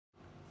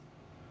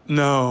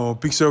Now,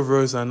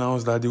 Pixelverse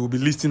announced that they will be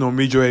listing on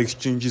major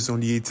exchanges on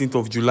the 18th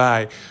of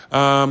July.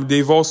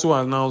 They've also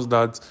announced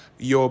that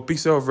your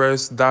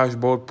Pixelverse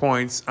dashboard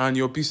points and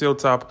your Pixel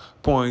Tap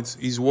points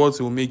is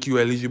what will make you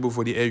eligible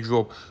for the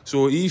airdrop.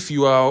 So if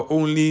you are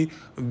only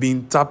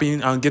been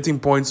tapping and getting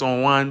points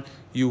on one,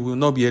 you will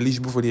not be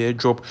eligible for the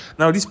airdrop.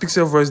 Now, this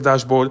Pixelverse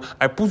dashboard,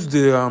 I put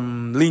the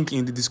link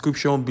in the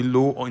description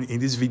below in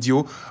this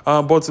video.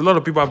 But a lot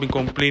of people have been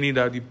complaining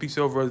that the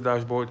Pixelverse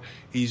dashboard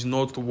is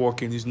not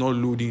working, is not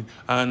loading,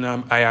 and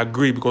I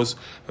agree, because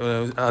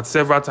at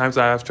several times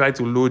I have tried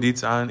to load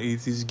it and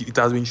it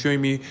has been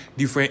showing me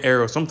different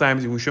errors.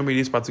 Sometimes it will show me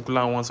this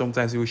particular one,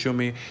 sometimes it will show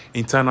me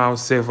internal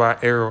server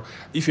error.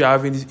 If you're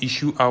having this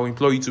issue, I will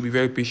implore you to be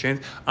very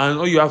patient, and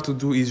all you have to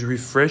do is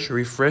refresh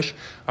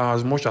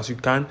as much as you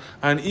can.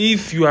 And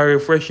if you are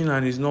refreshing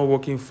and it's not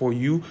working for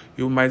you,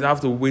 you might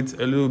have to wait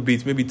a little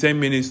bit, maybe 10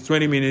 minutes,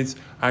 20 minutes,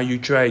 and you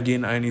try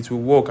again and it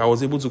will work. I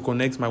was able to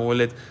connect my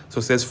wallet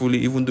successfully,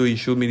 even though it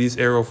showed me this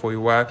error for a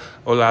while.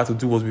 All I had to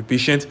do was be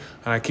patient,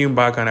 and I came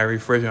back and I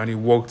refreshed and it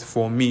worked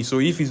for me. So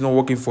if it's not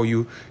working for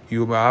you,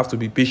 you might have to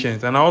be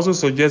patient. And I also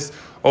suggest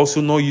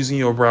also not using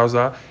your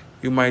browser.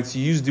 You might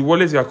use the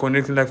wallet you are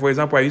connecting. Like, for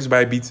example, I use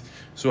Bybit.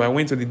 So I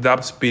went to the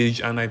dApps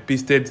page and I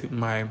pasted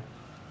my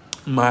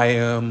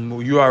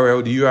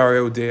URL, the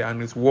URL there,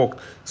 and it worked.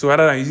 So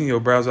rather than using your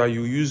browser,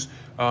 you use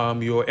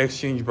your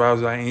exchange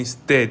browser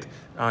instead,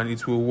 and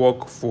it will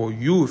work for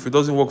you. If it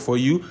doesn't work for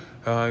you,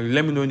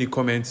 let me know in the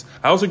comments.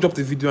 I also dropped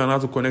a video on how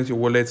to connect your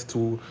wallet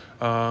to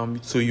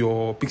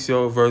your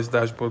Pixelverse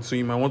dashboard, so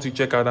you might want to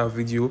check out that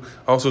video.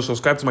 Also,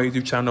 subscribe to my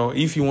YouTube channel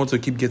if you want to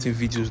keep getting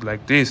videos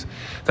like this.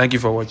 Thank you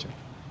for watching.